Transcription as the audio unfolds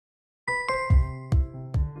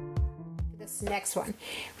This next one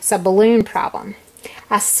is a balloon problem.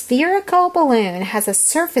 A spherical balloon has a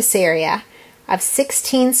surface area of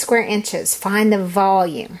 16 square inches. Find the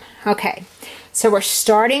volume. Okay, so we're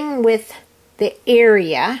starting with the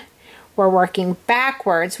area. We're working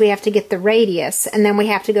backwards. We have to get the radius, and then we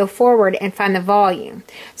have to go forward and find the volume.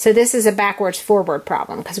 So this is a backwards forward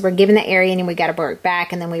problem because we're given the area and then we got to work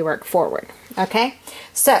back and then we work forward. Okay,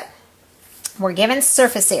 so we're given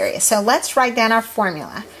surface area. So let's write down our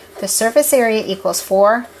formula. The surface area equals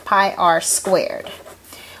 4 pi r squared.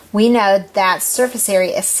 We know that surface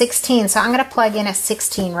area is 16, so I'm going to plug in a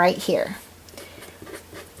 16 right here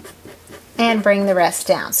and bring the rest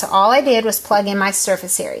down. So all I did was plug in my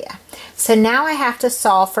surface area. So now I have to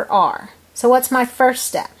solve for r. So what's my first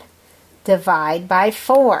step? Divide by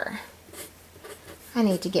 4. I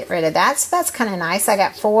need to get rid of that, so that's kind of nice. I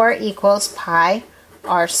got 4 equals pi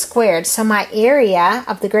r squared. So my area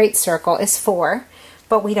of the great circle is 4,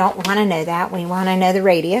 but we don't want to know that. We want to know the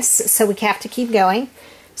radius, so we have to keep going.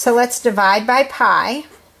 So let's divide by pi.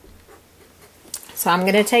 So I'm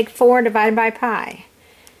going to take 4 divided by pi.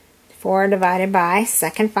 4 divided by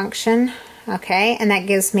second function. Okay, and that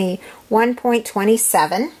gives me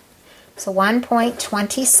 1.27. So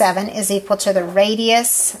 1.27 is equal to the radius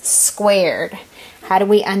squared. How do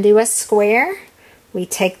we undo a square? We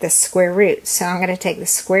take the square root. So I'm going to take the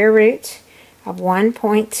square root of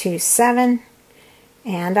 1.27,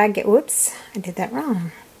 and I get, whoops, I did that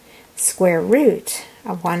wrong. Square root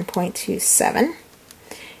of 1.27,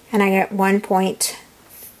 and I get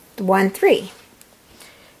 1.13.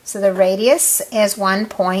 So the radius is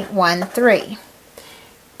 1.13.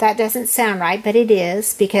 That doesn't sound right, but it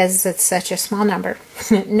is because it's such a small number.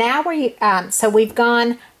 Now so we've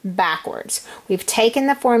gone backwards. We've taken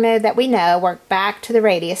the formula that we know, worked back to the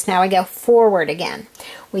radius. Now we go forward again.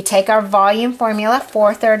 We take our volume formula,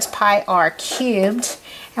 4/3 pi r cubed,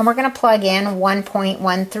 and we're going to plug in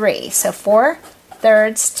 1.13. So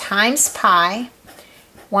 4/3 times pi,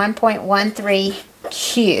 1.13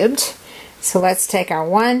 cubed. So let's take our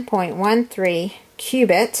 1.13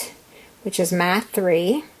 cubit, which is math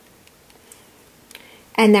 3,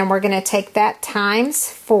 and then we're going to take that times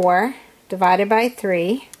 4 divided by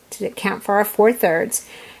 3 to account for our 4/3,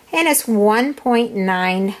 and it's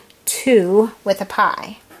 1.92 with a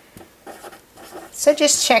pi. So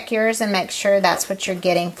just check yours and make sure that's what you're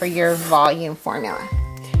getting for your volume formula.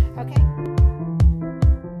 Okay.